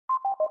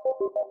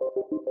All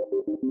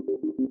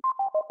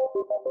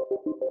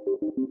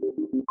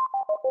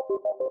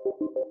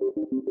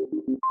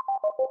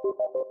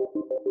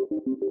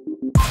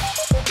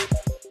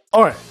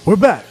right, we're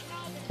back.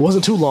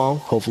 Wasn't too long,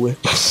 hopefully.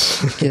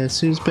 Guess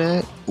who's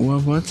back?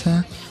 One more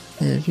time.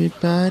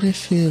 Everybody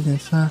feeling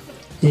fine.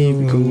 Here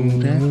we go.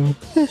 Now.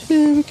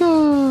 Here we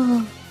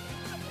go.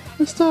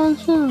 Let's start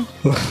the show.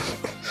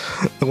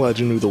 I'm glad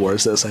you knew the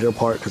words to that second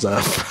part because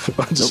I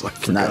just like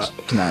forgot.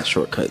 Not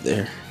shortcut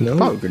there. No,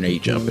 probably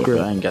grenade jumping, but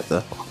I ain't got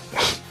the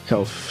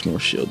health nor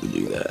shield to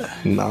do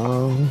that.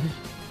 No.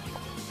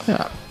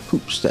 Yeah,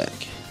 poop stack.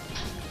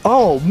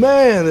 Oh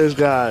man, there's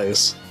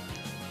guys.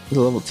 There's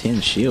a level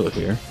 10 shield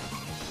here.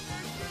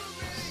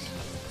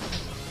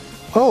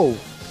 Oh.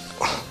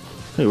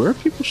 Hey, where are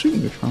people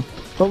shooting me from?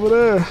 Over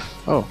there.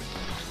 Oh.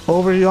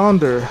 Over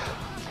yonder.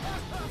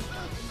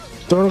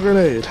 Throwing a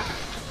grenade.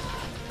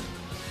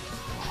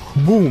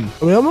 Boom.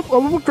 I mean, I'm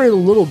upgraded a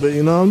little bit,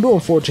 you know. I'm doing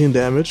 14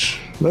 damage.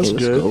 That's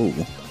good.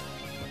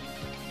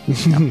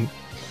 Let's go.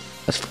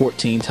 That's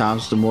 14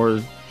 times the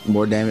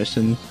more damage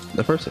than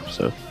the first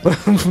episode.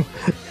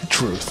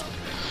 Truth.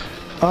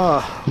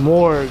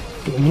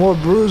 More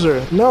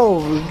bruiser.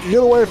 No,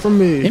 get away from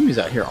me. Enemies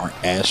out here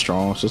aren't as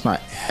strong, so it's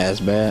not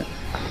as bad.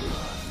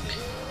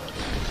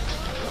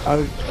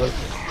 I'm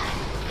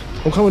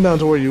coming down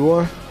to where you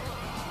are.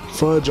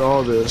 Fudge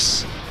all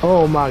this.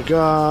 Oh my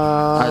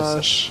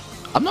gosh.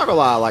 I'm not gonna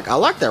lie, like I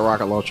like that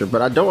rocket launcher,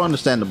 but I don't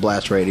understand the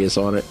blast radius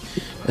on it.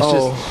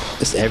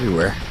 It's it's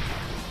everywhere.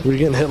 Were you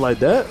getting hit like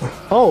that?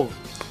 Oh.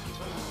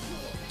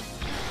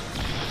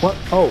 What?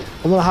 Oh,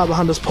 I'm gonna hide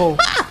behind this pole.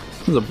 Ah!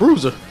 There's a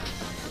bruiser.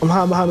 I'm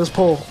hiding behind this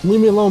pole. Leave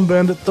me alone,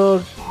 bandit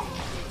thug.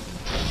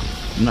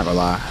 I'm not gonna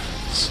lie.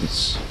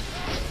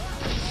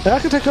 Yeah, I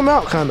can take him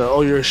out, kinda.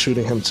 Oh, you're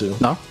shooting him too.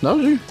 No, that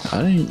was you.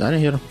 I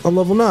didn't hit him. I'm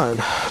level 9.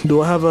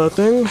 Do I have a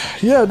thing?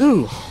 Yeah, I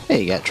do.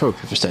 Hey, you got a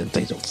trophy for setting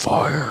things on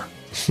fire.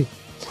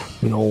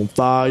 On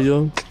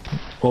fire.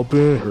 Up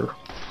in here.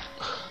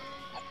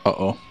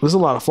 Uh-oh. There's a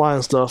lot of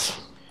flying stuff.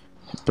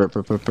 Burr,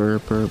 burr, burr, burr,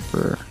 burr,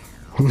 burr.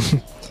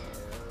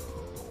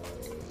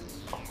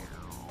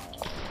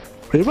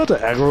 Are you about to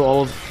aggro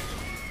all of...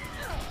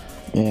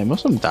 Yeah,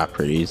 most of them die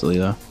pretty easily,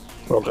 though.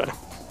 Okay.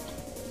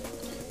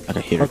 I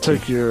can hit her I'll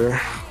take your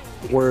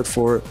word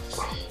for it.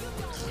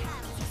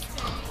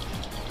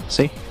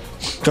 See?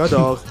 God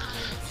dog.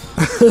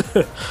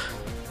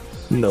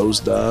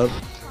 Nosedive.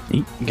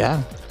 Got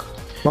him.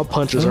 My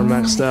punches are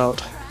maxed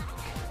out.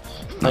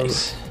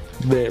 Nice.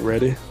 They ain't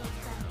ready.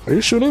 Are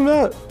you shooting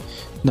that?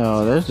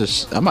 No, there's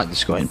just... I might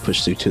just go ahead and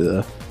push through to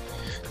the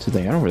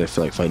thing. I don't really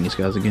feel like fighting these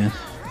guys again.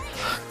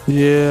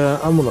 Yeah,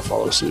 I'm gonna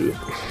follow suit.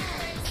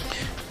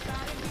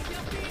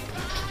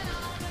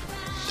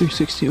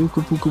 360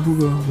 ooka booka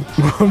booga.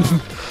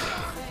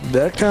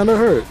 That kind of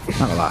hurt. Not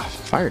gonna lie,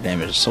 fire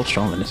damage is so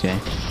strong in this game.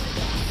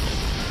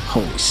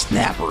 Holy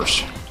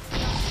snappers.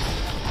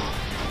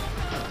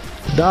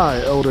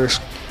 Die, Elder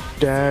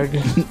Skag.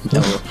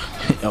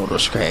 Elder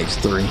Skags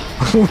 3.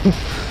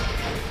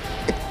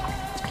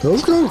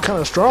 Those guys are kind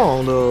of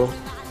strong, though.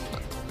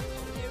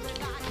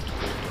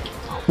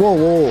 Whoa,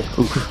 whoa.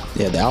 Oof.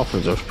 Yeah, the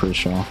alphas are pretty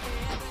strong.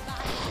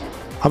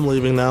 I'm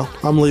leaving now.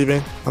 I'm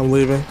leaving.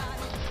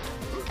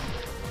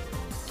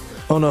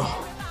 Oh no.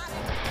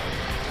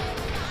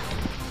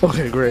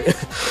 Okay, great.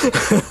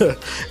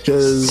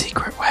 Because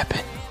secret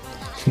weapon.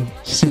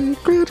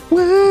 Secret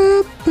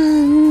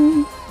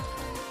weapon.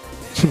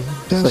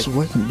 That's like,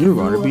 what you're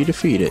going to be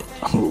defeated.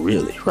 Oh,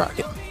 really?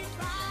 Rocket.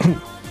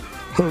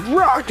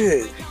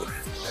 Rocket.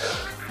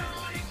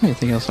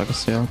 Anything else I can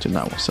sell? Do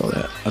not want to sell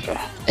that. Okay.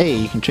 Hey,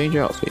 you can change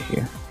your outfit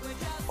here.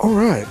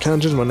 Alright, can I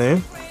change my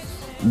name?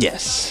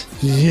 Yes.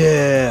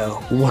 Yeah.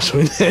 What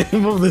should we name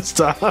him this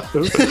time?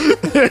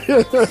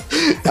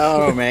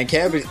 Oh man,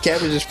 Cabbage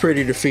is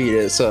pretty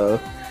defeated,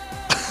 so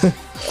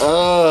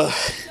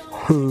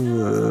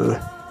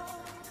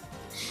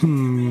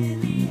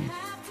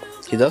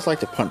he does like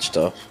to punch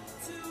stuff.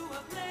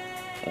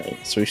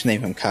 Alright, so we should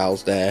name him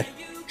Kyle's dad.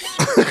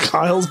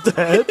 Kyle's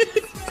dad?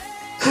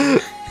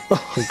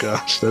 Oh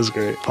gosh, that's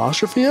great.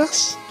 Apostrophe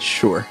S?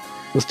 Sure.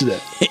 Let's do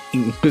that.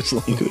 English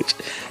language.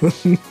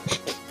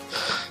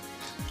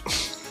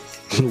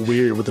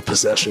 Weird with the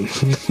possession.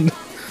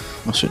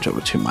 I'll switch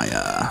over to my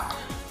I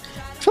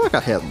feel like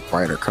I have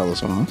brighter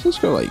colors on. Let's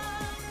go like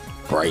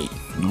bright.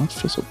 You know, it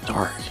feels so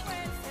dark.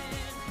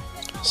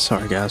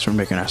 Sorry guys, we're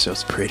making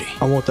ourselves pretty.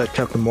 I want that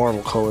Captain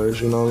Marvel colors,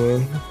 you know what I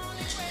mean?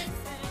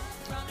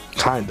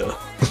 Kinda.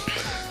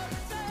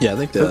 Yeah, I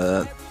think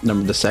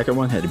the second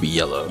one had to be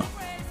yellow.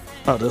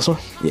 Oh, this one?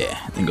 Yeah,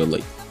 and go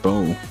like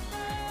boom.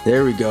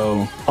 There we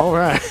go.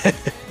 Alright.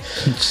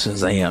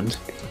 Shazammed.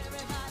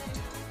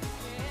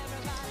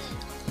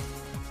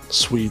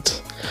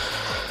 Sweet.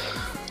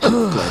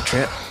 Blood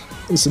trap.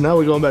 So now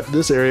we're going back to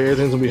this area.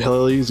 Everything's gonna be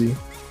hella easy.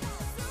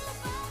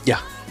 Yeah.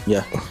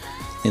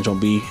 It's gonna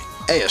be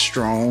as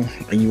strong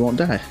and you won't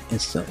die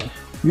instantly.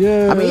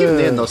 Yeah. I mean, even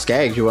then, those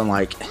skags, you weren't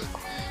like,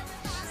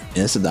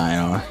 it's a dying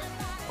on.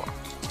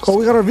 Oh,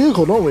 we got our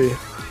vehicle, don't we?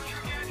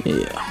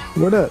 Yeah.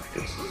 Where that?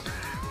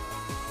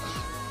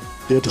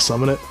 You have to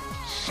summon it.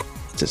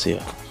 Just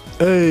here.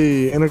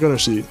 Hey, inner gunner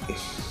seat.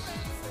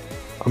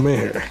 I'm in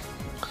here.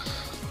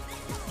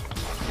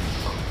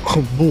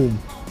 Oh, boom.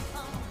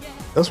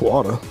 That's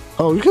water.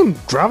 Oh, you can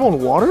drive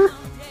on water?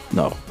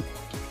 No.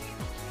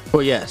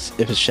 Well, yes,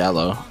 if it's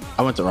shallow.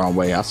 I went the wrong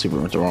way. I super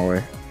went the wrong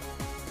way.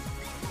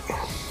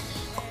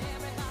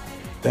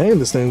 Dang,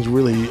 this thing's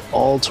really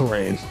all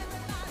terrain.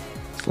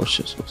 4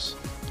 shizzles.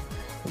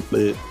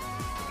 Lit.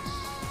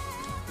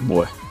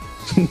 Boy.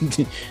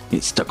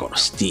 Get stuck on a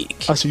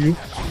stick. I see you.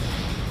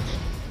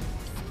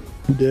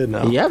 You dead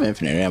now. Yeah, I have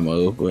infinite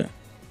ammo, but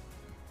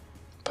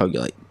probably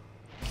get like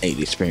 8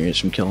 experience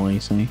from killing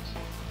these things.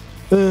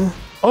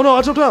 Oh no,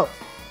 I jumped out.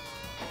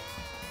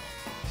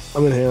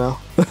 I'm in here now.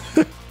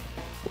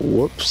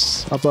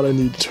 Whoops. I thought I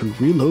needed to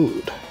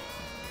reload.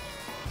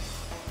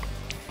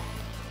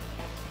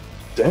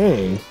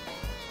 Dang.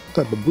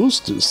 Got the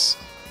boosters.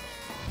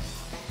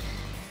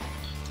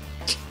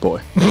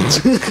 Boy.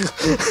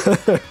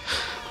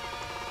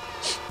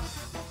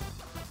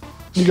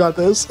 You got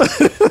this.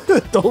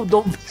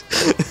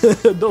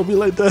 don't be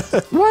like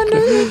that. Wonder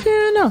if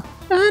you know.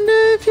 Wonder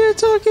if you're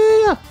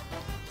talking.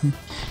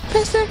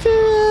 Fast and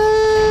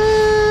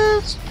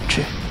Furious.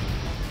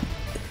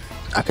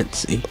 I could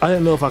see. I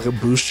didn't know if I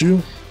could boost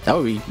you. That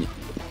would be.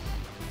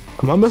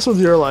 Am I messing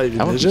with your like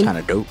That would vision? be kind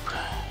of dope.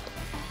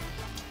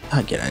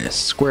 I get a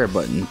square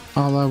button.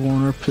 All I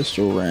want are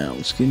pistol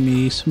rounds. Give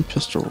me some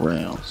pistol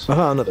rounds. I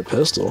found another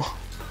pistol.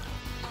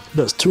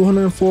 Does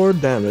 204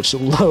 damage.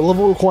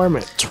 Level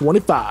requirement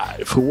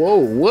 25. Whoa,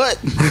 what?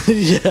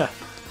 Yeah.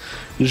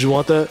 Did you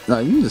want that? No,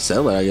 you can just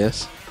sell it, I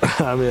guess.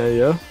 I mean,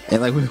 yeah.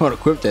 And like we want to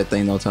equip that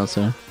thing no time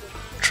soon.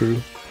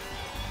 True.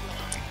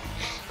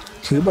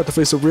 You're about to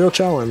face a real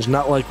challenge,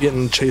 not like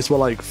getting chased by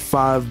like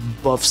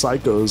 5 buff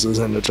psychos is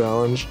in the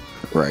challenge.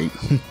 Right.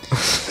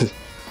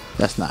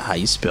 That's not how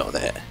you spell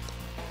that.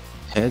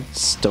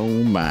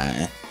 Headstone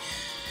mine.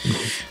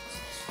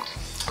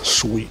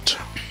 Sweet.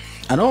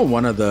 I know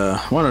one of the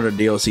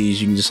DLCs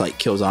you can just like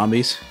kill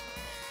zombies.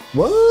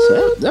 What?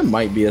 So that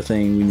might be a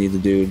thing we need to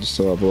do just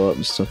to level up,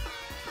 just to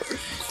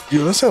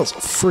Yo, that sounds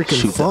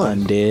freaking shoot fun.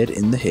 the undead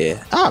in the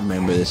head. I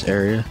remember this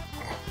area.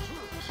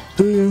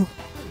 Do you?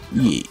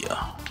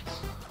 Yeah.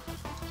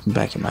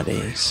 Back in my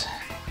days.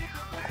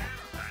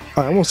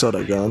 Alright, I'm gonna sell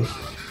that gun.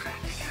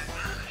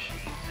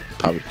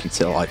 Probably can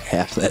sell like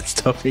half that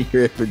stuff in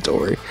your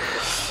inventory.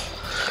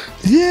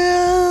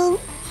 Yeah,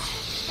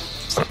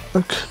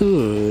 I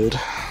could.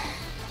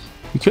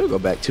 You could go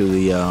back to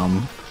the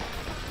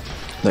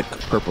like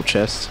purple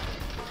chest.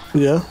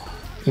 Yeah,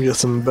 and get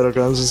some better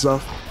guns and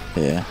stuff.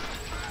 Yeah.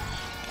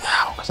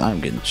 Ow, because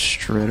I'm getting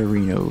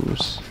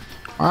shredderinos.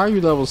 Why are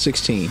you level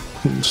 16?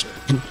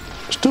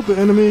 Stupid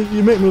enemy,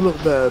 you make me look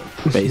bad.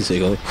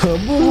 Basically.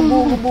 Boom,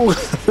 boom, boom.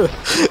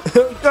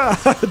 God.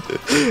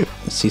 I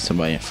see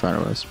somebody in front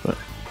of us, but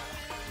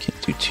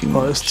can't do too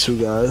much. Oh, it's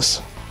 2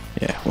 guys.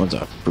 Yeah, one's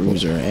a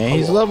bruiser, and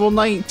he's level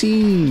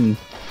 19.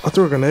 I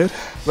threw a grenade.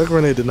 That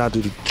grenade did not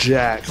do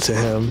jack to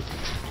him.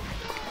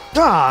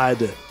 God,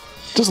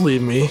 just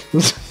leave me.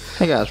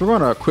 Hey guys, we're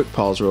going to a quick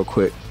pause real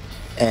quick,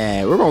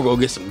 and we're going to go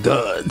get some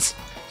guns.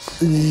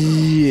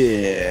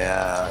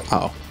 Yeah.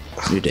 Oh,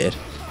 you're dead.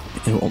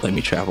 It won't let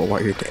me travel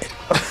while you're dead.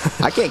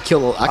 I can't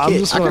kill. I can't. I'm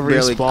just I gonna can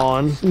barely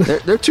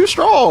respawn. They're too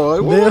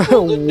strong. Like,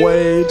 They're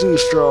way too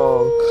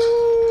strong.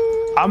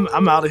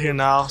 I'm out of here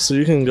now, so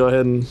you can go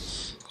ahead and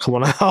come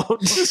on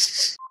out.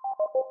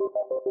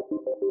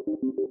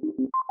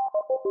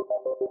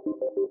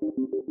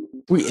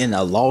 We in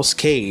a lost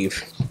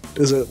cave.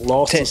 Is it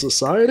lost to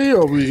society,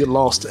 or we get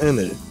lost in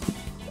it?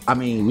 I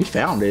mean, we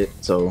found it,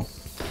 so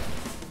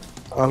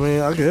I mean,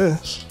 I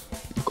guess.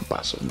 I could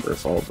buy some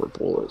revolver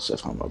bullets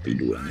if I'm gonna be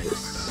doing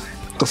this.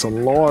 Got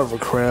some larva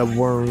crab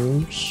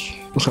worms.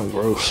 That sounds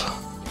gross.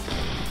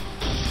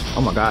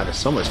 Oh my god, there's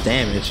so much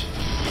damage.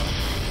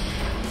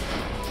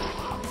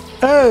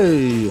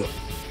 Hey,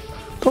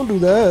 don't do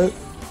that.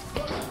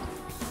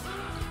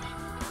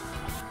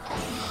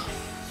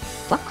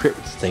 If I crit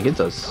with this thing, it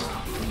does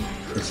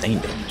insane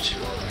damage.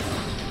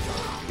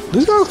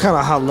 This guy's kind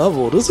of high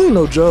level. This ain't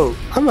no joke.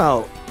 I'm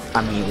out.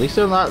 I mean, at least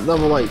they're not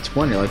level like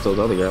 20 like those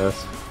other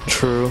guys.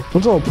 True.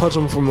 I'm just gonna punch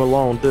him from a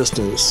long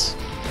distance.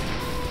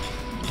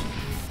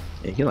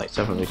 Yeah, you get like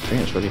 7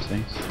 experience for these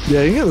things.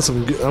 Yeah, you're getting some.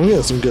 I'm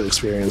getting some good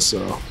experience,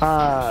 so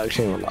I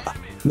can't lie.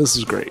 This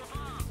is great.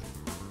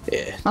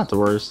 Yeah, not the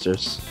worst.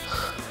 There's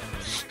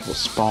a little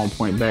spawn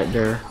point back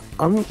there.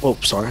 Oh,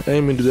 sorry. I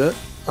didn't mean to do that.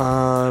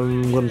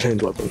 I'm gonna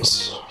change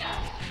weapons.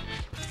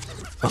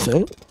 I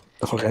think.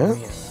 If I can.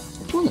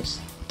 Which one is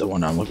the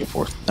one I'm looking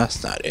for?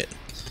 That's not it.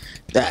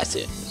 That's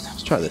it.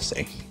 Let's try this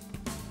thing.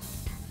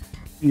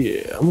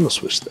 Yeah, I'm gonna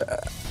switch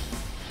that.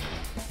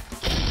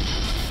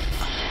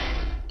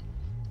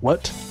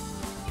 What?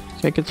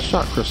 Can't get the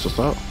shot crystals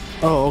out.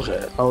 Oh,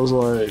 okay. I was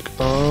like,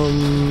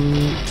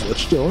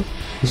 what you doing?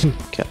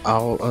 Get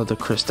all of the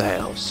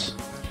crystals.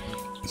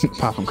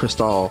 Popping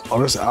crystal. Oh,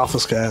 there's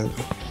Alpha Scat,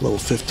 level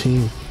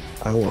 15.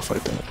 I don't want to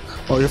fight that.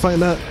 Oh, you're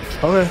fighting that?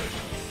 Okay.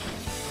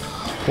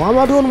 Why am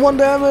I doing 1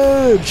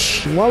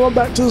 damage? Why am I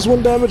back to this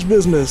 1 damage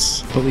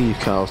business? Believe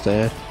Kyle's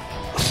dad.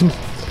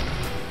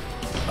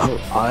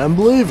 I am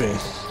believing.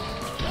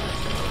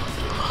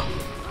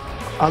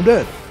 I'm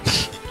dead.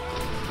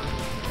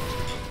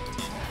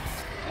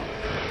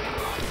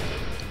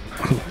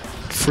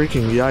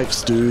 Freaking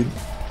yikes, dude.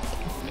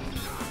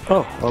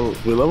 Oh,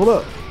 we leveled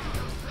up.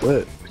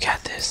 Lit. We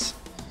got this.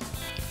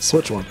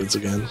 Switch weapons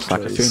again. It's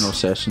like a funeral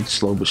session,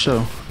 slow but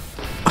show.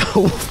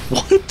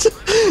 What?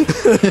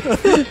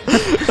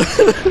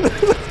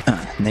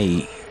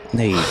 Nate,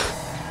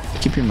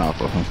 keep your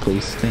mouth open,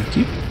 please. Thank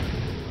you.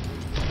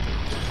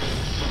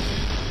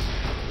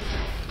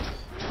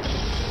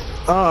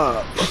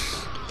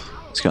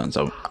 This gun's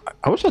over.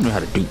 I wish I knew how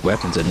to do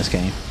weapons in this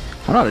game.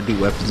 I know how to do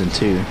weapons in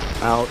 2.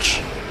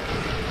 Ouch.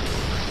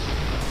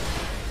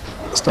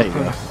 Stop. There you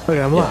go.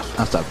 Okay, I'm alive.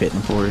 I'll stop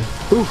hitting for you.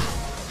 Oof.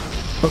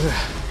 Okay.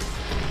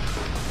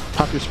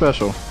 Pop your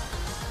special.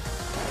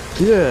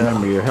 Yeah.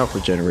 Remember, your health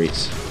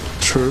regenerates.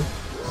 True.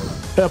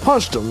 Yeah, I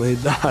punched him and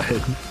he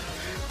died.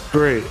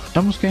 Great. I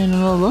almost gained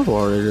another level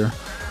already.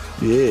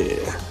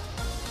 Yeah.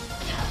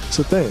 It's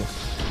a thing.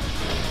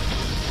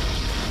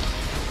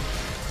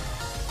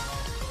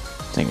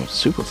 Thing went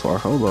super far.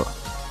 Hold up.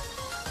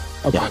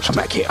 Yeah, come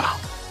back here. I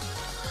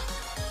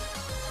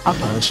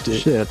punched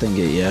it. Shit, I think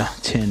it, yeah.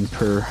 10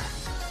 per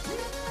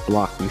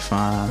block be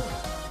fine.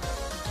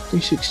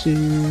 360.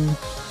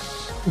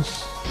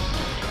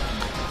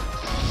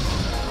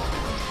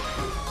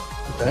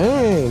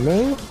 Dang,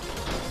 man.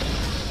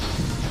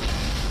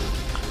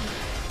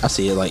 I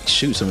see it like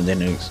shoot some and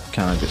then it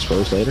kind of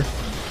explodes later.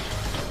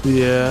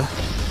 Yeah.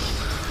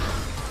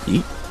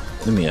 Yeet.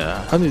 Let me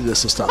I need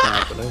this to stop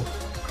happening.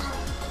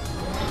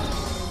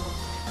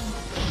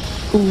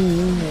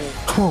 Ooh,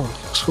 come on,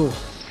 let's go.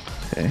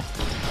 Okay.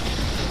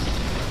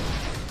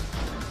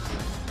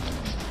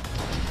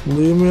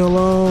 Leave me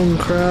alone,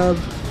 crab.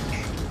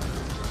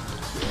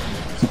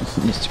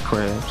 Mr.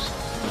 Krabs.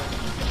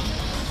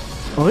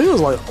 Oh, he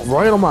was like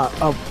right on my.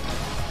 All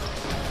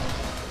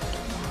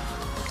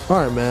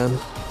right, man.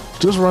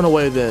 Just run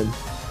away then.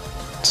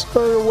 Just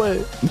run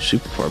away. You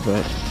super far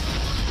back.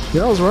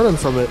 Yeah, I was running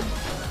from it.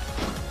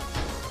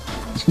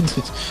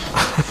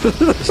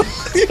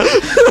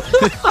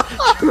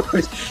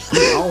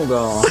 Hold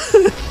on.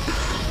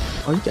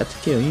 Oh, you got the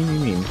kill. You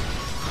mean?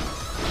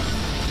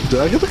 Did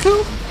I get the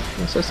kill?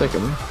 What's that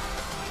second one?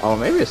 Oh,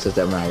 maybe it's just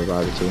that when I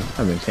revived it too. I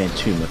haven't been paying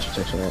too much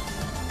attention to that.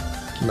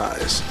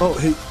 Nice. Oh,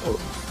 he. Oh,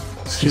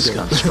 He's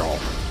kind of strong.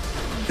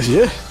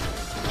 Yeah.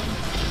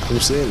 I'm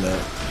seeing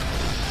that.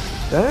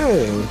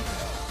 Dang.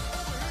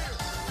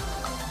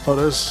 Oh,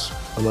 there's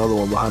another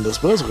one behind us,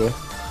 but that's okay.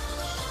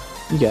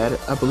 You got it,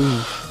 I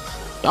believe.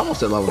 You're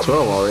almost at level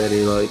 12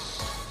 already, like.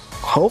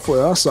 Hopefully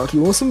I'll suck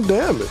you with some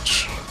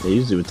damage. They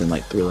usually within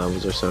like 3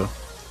 levels or so.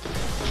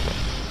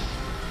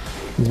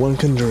 One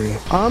can dream.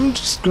 I'm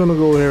just gonna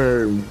go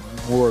here and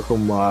work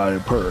on my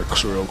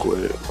perks real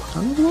quick.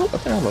 I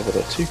think I leveled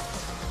up too.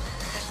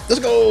 Let's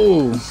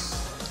go!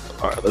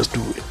 Alright, let's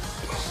do it.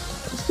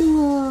 Let's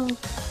do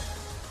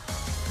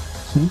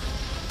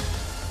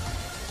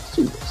Let's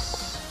do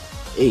this.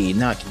 Hey,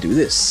 now I can do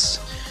this.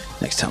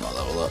 Next time I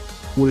level up.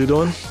 What are you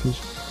doing?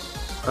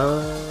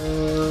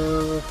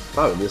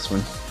 Probably this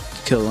one.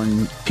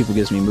 Killing people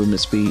gives me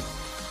movement speed,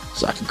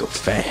 so I can go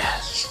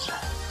fast.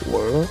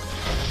 What?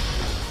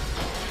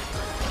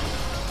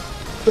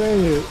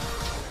 Dang it.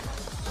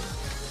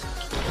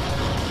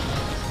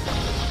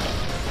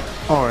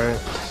 Alright.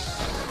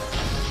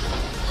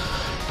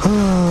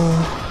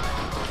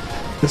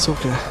 It's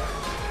okay.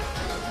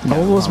 No,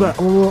 I'm almost back.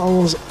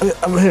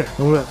 I'm here.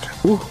 I'm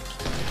back. Woo.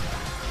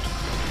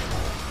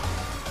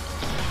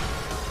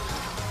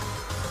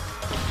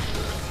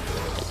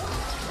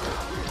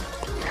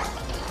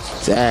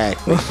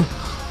 Exactly.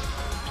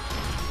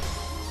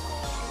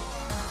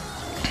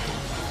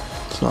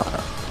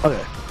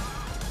 Okay.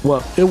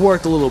 Well, it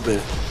worked a little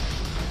bit.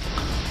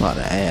 A lot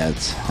of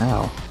ads.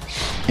 Ow.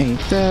 Ain't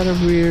that a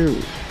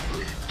weird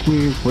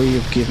way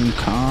of giving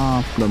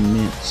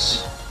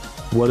compliments?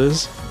 What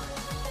is?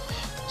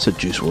 It's a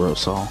Juice WRLD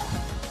song.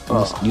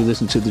 You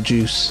listen to the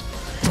Juice.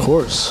 Of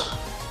course.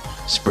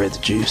 Spread the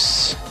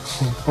juice.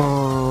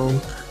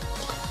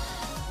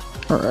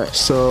 Alright,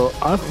 so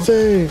I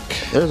think...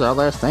 There's our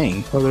last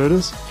thing. Oh, there it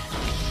is?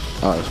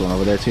 Oh, there's one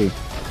over there too.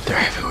 They're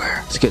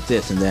everywhere. Let's get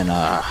this and then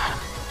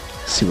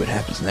see what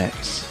happens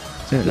next.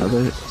 Is there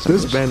another?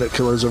 There's bandit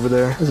killers over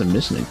there. There's a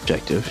mission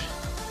objective.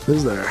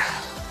 Is there?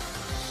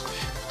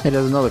 Hey,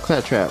 there's another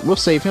clap trap. We'll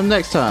save him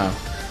next time.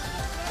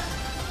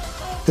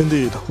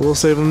 Indeed. We'll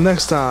save them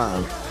next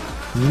time.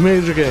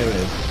 Major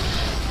Gaming.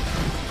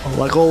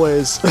 Like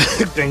always.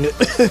 Dang it.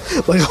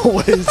 Like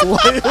always.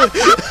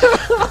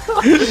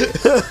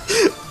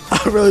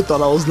 I really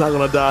thought I was not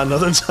going to die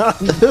another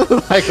time.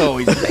 Like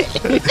always.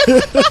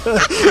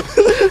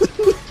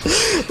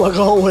 Like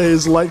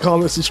always, like,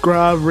 comment,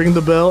 subscribe, ring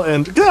the bell,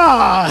 and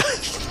God!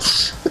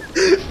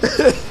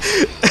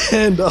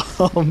 And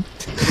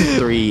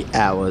 3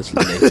 hours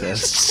later.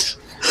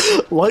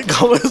 Like,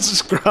 comment,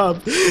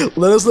 subscribe.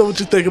 Let us know what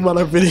you think about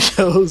our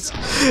videos.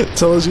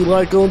 Tell us you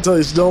like them. Tell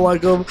us you don't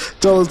like them.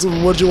 Tell us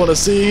what you want to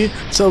see.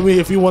 Tell me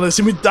if you want to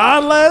see me die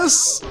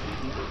less.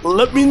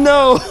 Let me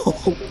know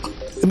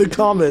in the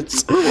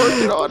comments. We're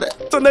working on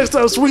it. Till next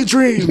time, sweet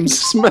dreams.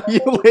 Smell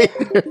you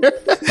later.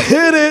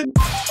 Hit it.